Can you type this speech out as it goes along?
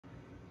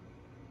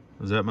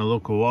was at my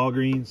local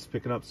Walgreens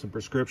picking up some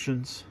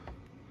prescriptions.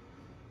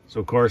 So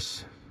of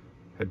course,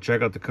 had to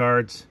check out the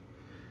cards.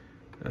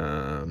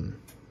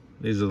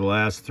 These are the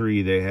last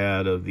three they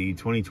had of the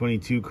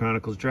 2022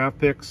 Chronicles draft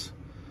picks.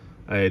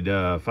 I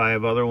had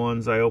 5 other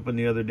ones I opened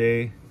the other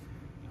day.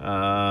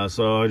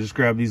 So I just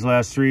grabbed these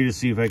last 3 to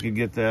see if I could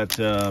get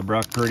that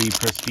Brock Purdy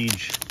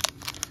Prestige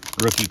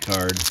rookie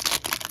card.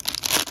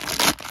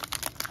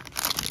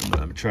 I'm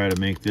going to try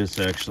to make this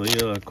actually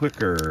a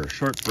quicker,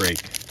 short break.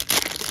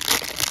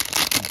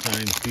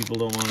 Sometimes people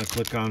don't want to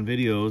click on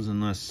videos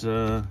unless,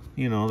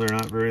 you know, they're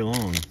not very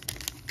long.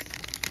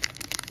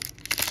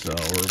 So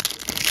we're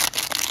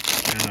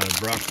kind of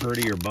Brock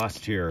Purdy or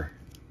bust here.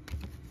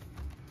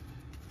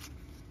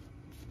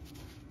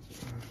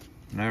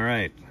 All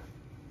right.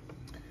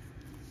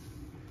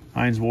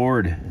 Hines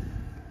Ward,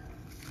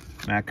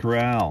 Matt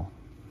Corral,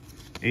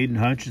 Aiden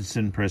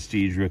Hutchinson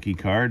Prestige rookie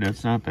card.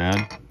 That's not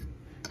bad.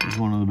 He's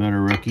one of the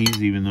better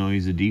rookies, even though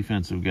he's a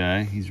defensive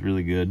guy. He's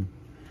really good.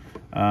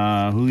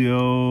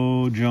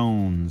 Julio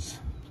Jones.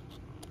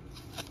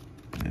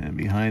 And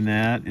behind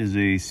that is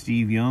a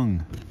Steve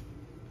Young.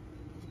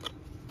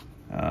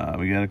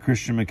 We got a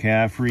Christian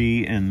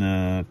McCaffrey in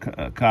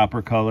the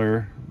copper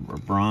color, or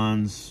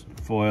bronze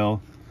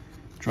foil.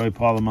 Troy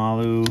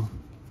Polamalu.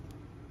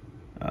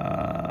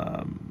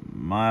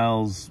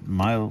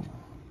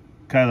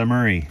 Kyler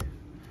Murray.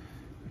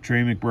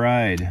 Trey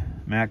McBride.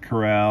 Matt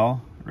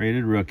Corral.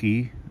 Rated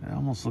rookie. It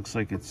almost looks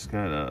like it's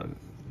got a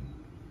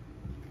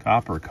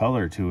copper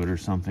color to it or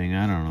something.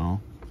 I don't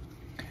know.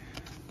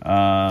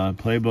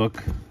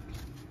 Playbook.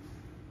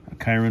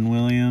 Kyron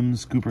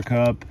Williams. Cooper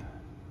Kupp.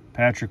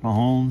 Patrick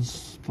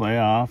Mahomes.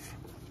 Playoff.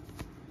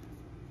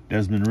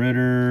 Desmond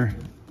Ridder.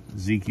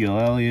 Ezekiel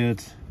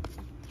Elliott.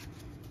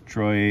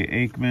 Troy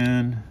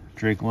Aikman.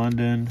 Drake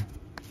London.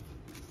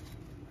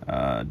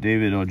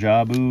 David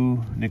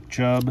Ojabu. Nick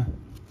Chubb.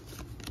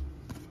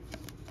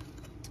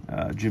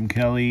 Jim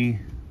Kelly.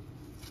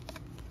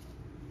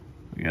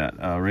 We got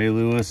Ray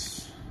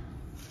Lewis,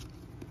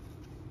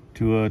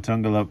 Tua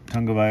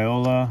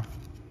Tagovailoa,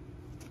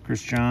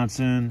 Chris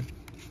Johnson,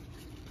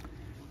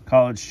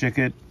 College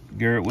Ticket,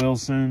 Garrett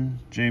Wilson,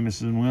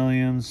 Jameson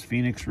Williams,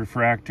 Phoenix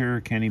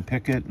Refractor, Kenny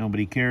Pickett,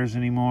 nobody cares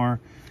anymore,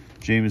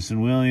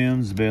 Jameson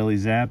Williams, Bailey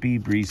Zappi,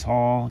 Breece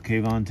Hall,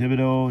 Kayvon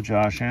Thibodeau,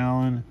 Josh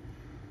Allen,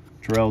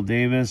 Terrell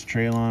Davis,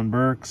 Treylon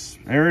Burks.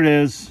 There it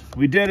is.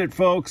 We did it,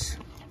 folks.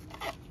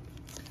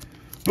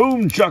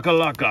 Boom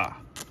chakalaka.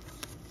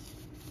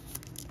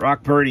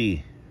 Brock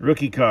Purdy,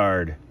 rookie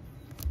card.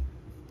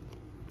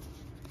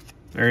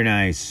 Very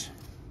nice.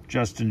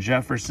 Justin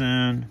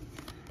Jefferson.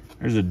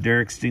 There's a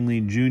Derek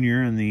Stingley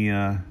Jr. in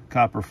the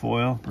copper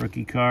foil,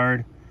 rookie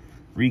card.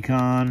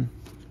 Recon.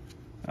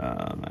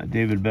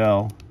 David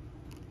Bell.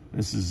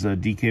 This is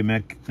DK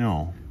Metcalf.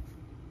 No.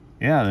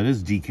 Yeah, that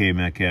is DK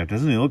Metcalf.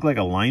 Doesn't he look like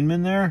a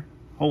lineman there?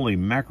 Holy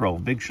mackerel,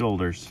 big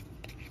shoulders.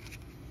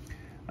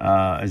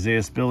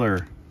 Isaiah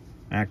Spiller.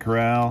 Matt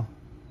Corral,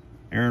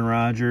 Aaron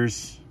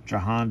Rodgers,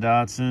 Jahan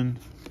Dotson.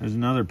 There's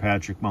another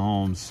Patrick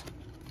Mahomes.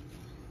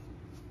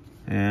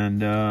 And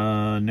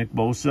Nick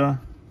Bosa.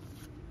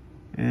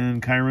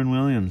 And Kyron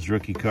Williams,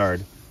 rookie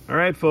card. All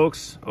right,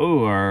 folks.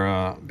 Oh,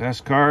 our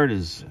best card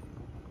is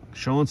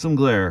showing some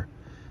glare.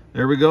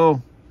 There we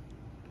go.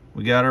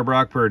 We got our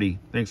Brock Purdy.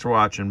 Thanks for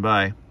watching.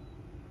 Bye.